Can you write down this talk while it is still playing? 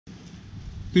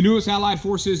The newest Allied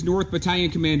Forces North Battalion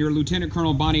Commander, Lieutenant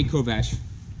Colonel Bonnie Kovatch.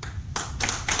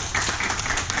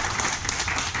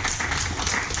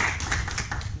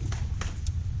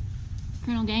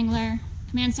 Colonel Gengler,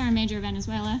 Command Sergeant Major of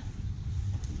Venezuela,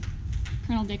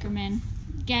 Colonel Dickerman,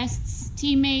 guests,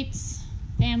 teammates,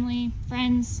 family,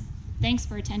 friends, thanks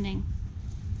for attending.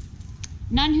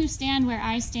 None who stand where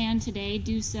I stand today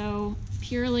do so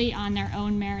purely on their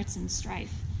own merits and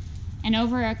strife. And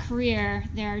over a career,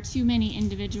 there are too many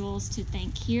individuals to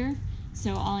thank here,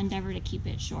 so I'll endeavor to keep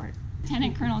it short.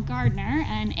 Lieutenant Colonel Gardner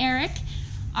and Eric,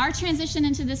 our transition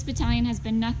into this battalion has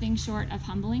been nothing short of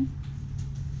humbling.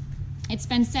 It's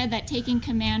been said that taking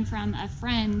command from a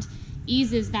friend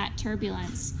eases that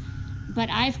turbulence, but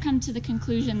I've come to the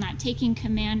conclusion that taking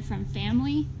command from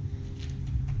family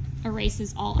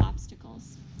erases all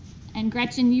obstacles. And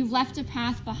Gretchen, you've left a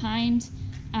path behind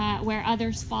where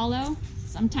others follow,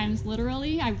 sometimes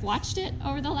literally. I've watched it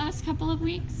over the last couple of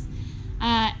weeks,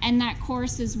 and that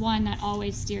course is one that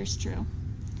always steers true.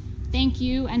 Thank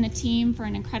you and the team for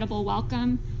an incredible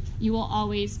welcome. You will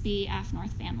always be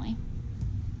AFNORTH family.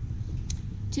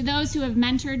 To those who have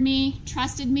mentored me,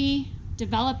 trusted me,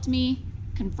 developed me,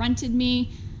 confronted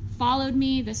me, followed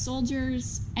me, the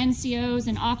soldiers, NCOs,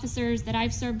 and officers that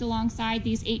I've served alongside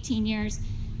these 18 years,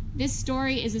 this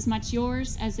story is as much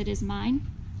yours as it is mine.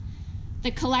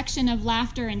 The collection of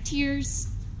laughter and tears,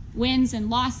 wins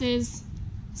and losses,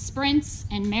 sprints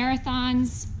and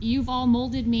marathons, you've all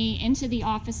molded me into the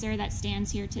officer that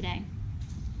stands here today.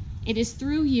 It is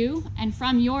through you and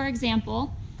from your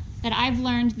example that I've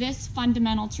learned this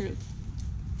fundamental truth.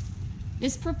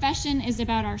 This profession is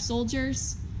about our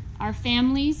soldiers, our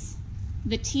families,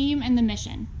 the team, and the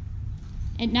mission.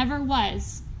 It never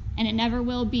was, and it never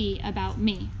will be about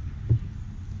me.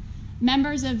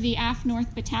 Members of the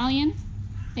AFNORTH Battalion,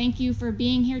 thank you for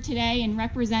being here today and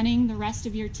representing the rest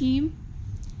of your team.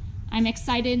 I'm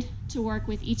excited to work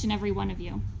with each and every one of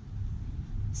you.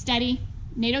 Steady,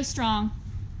 NATO strong,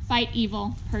 fight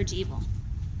evil, purge evil.